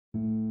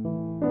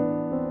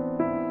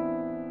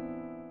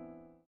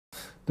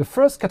The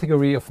first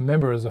category of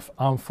members of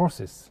armed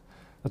forces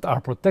that are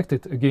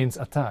protected against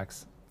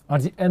attacks are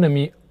the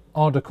enemy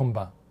hors de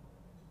combat.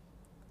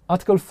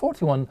 Article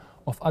 41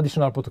 of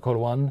Additional Protocol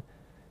 1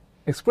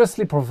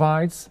 expressly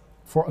provides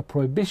for a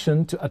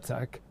prohibition to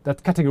attack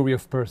that category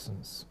of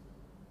persons.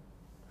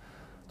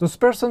 Those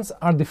persons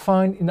are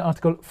defined in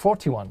Article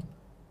 41.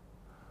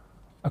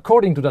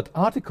 According to that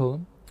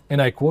article,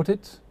 and I quote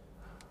it,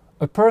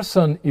 "A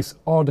person is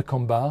hors de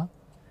combat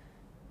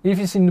if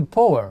he is in the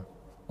power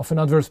of an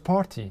adverse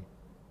party.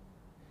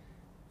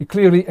 He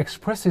clearly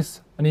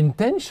expresses an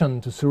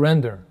intention to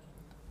surrender,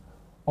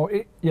 or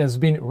he has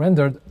been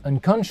rendered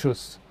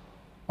unconscious,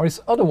 or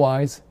is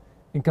otherwise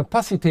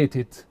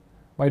incapacitated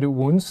by the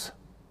wounds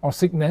or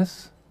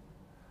sickness,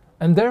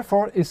 and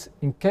therefore is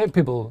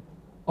incapable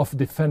of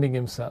defending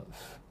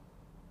himself."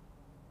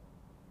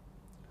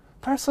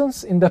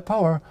 Persons in the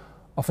power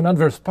of an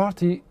adverse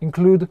party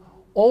include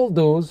all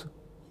those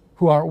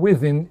who are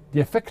within the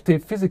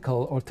effective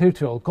physical or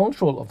territorial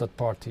control of that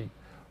party,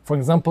 for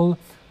example,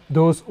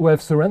 those who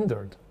have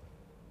surrendered.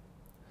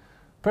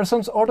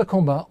 Persons hors de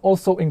combat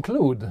also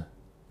include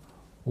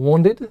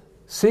wounded,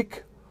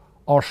 sick,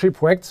 or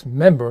shipwrecked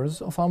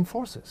members of armed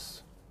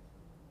forces.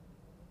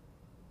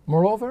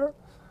 Moreover,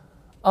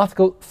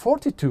 Article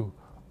 42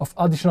 of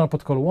Additional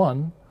Protocol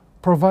 1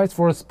 provides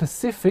for a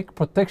specific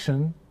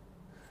protection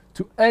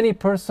to any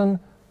person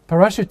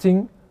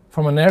parachuting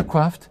from an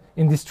aircraft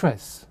in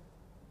distress.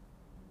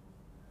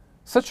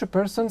 Such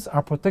persons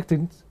are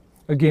protected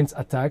against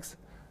attacks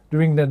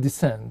during their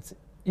descent,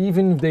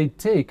 even if they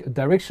take a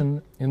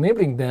direction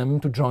enabling them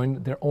to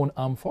join their own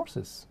armed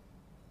forces.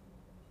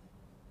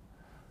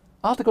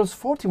 Articles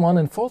 41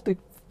 and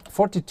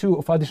 42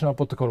 of Additional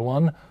Protocol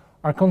 1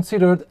 are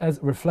considered as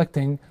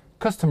reflecting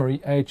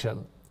customary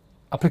AHL,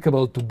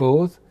 applicable to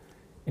both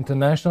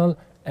international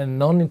and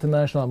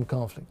non-international armed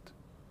conflict.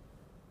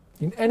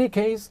 In any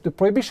case, the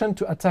prohibition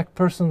to attack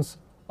persons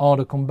hors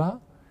de combat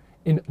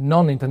in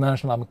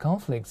non-international armed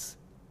conflicts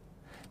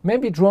may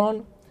be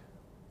drawn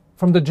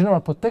from the general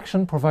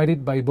protection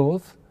provided by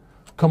both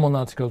Common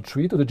Article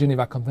 3 to the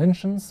Geneva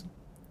Conventions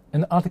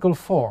and Article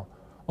 4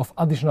 of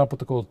Additional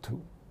Protocol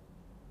 2.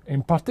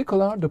 In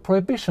particular, the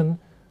prohibition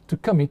to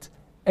commit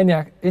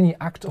any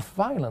act of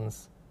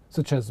violence,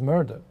 such as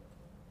murder.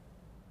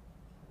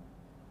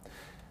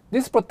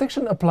 This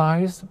protection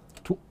applies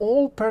to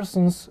all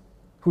persons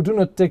who do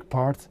not take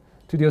part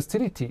to the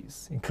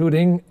hostilities,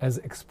 including, as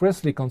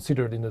expressly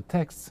considered in the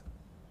text,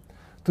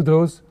 to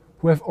those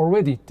who have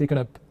already taken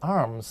up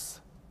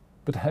arms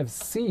but have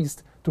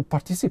ceased to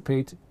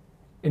participate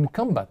in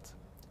combat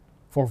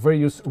for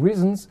various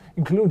reasons,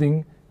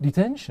 including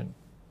detention.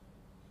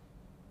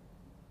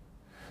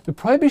 The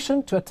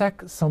prohibition to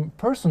attack some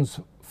persons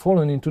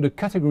fallen into the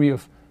category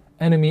of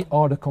enemy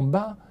hors de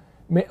combat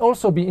may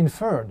also be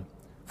inferred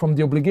from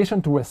the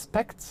obligation to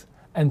respect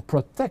and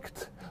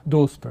protect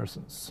those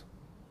persons,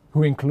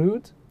 who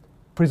include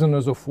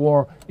prisoners of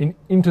war in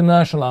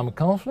international armed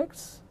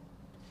conflicts,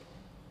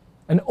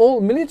 and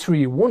all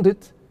military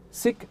wounded,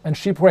 sick and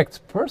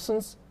shipwrecked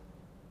persons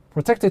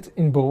protected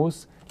in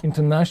both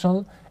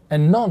international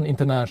and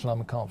non-international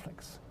armed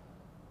conflicts.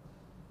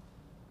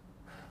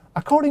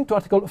 According to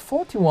Article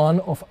 41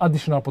 of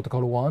Additional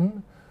Protocol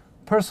 1,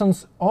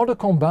 persons hors de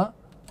combat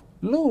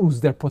lose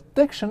their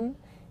protection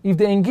if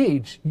they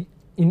engage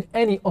in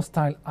any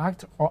hostile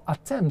act or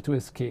attempt to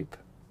escape.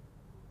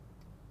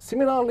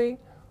 Similarly,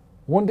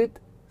 wounded,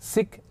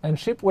 sick and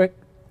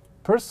shipwrecked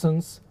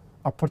persons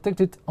are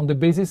protected on the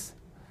basis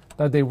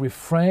that they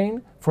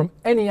refrain from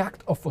any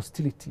act of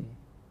hostility,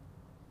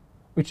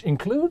 which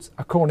includes,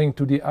 according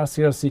to the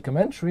RCRC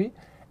commentary,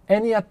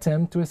 any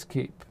attempt to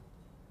escape.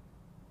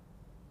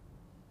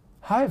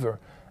 However,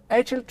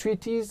 HL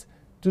treaties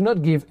do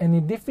not give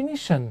any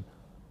definition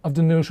of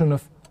the notion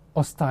of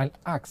hostile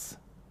acts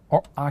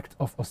or act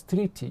of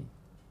hostility.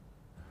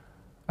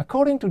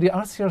 According to the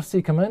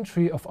RCRC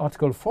commentary of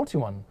Article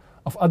 41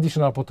 of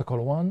Additional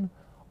Protocol 1,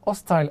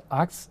 hostile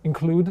acts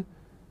include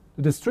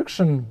the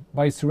destruction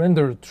by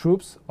surrendered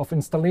troops of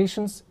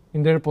installations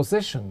in their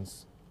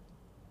possessions,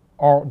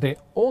 or their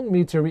own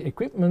military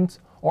equipment,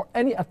 or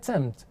any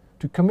attempt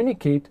to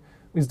communicate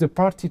with the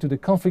party to the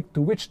conflict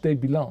to which they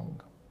belong,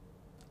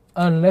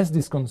 unless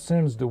this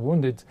concerns the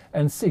wounded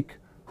and sick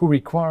who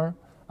require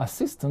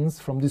assistance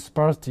from this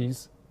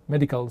party's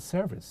medical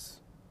service.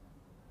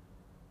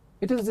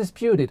 It is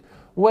disputed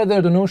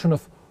whether the notion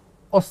of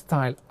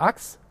hostile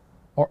acts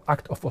or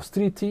act of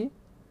hostility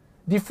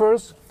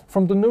differs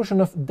from the notion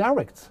of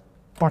direct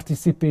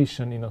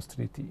participation in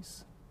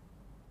hostilities.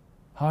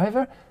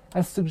 However,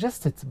 as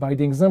suggested by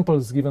the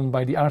examples given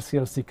by the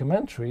RCRC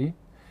commentary,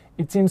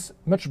 it seems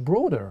much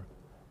broader,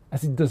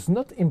 as it does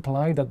not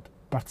imply that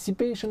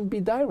participation be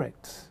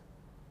direct.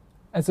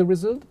 As a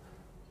result,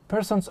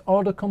 persons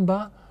hors de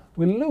combat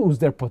will lose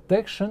their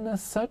protection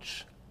as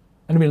such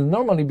and will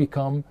normally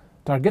become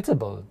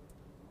targetable,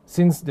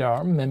 since they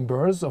are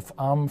members of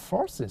armed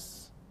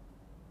forces.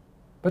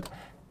 But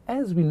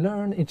as we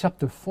learn in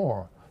Chapter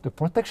 4, the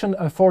protection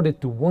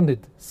afforded to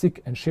wounded,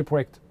 sick and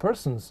shipwrecked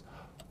persons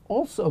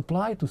also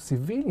apply to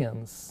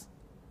civilians.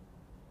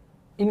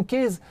 In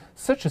case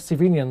such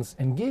civilians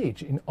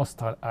engage in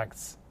hostile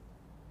acts,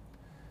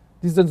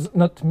 this does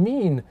not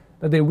mean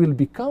that they will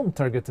become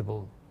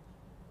targetable.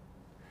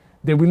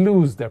 They will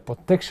lose their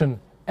protection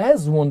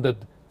as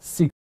wounded,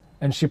 sick,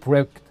 and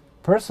shipwrecked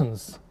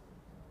persons,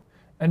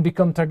 and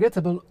become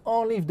targetable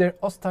only if their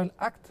hostile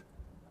act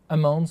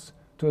amounts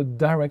to a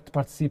direct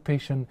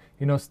participation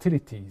in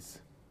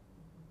hostilities.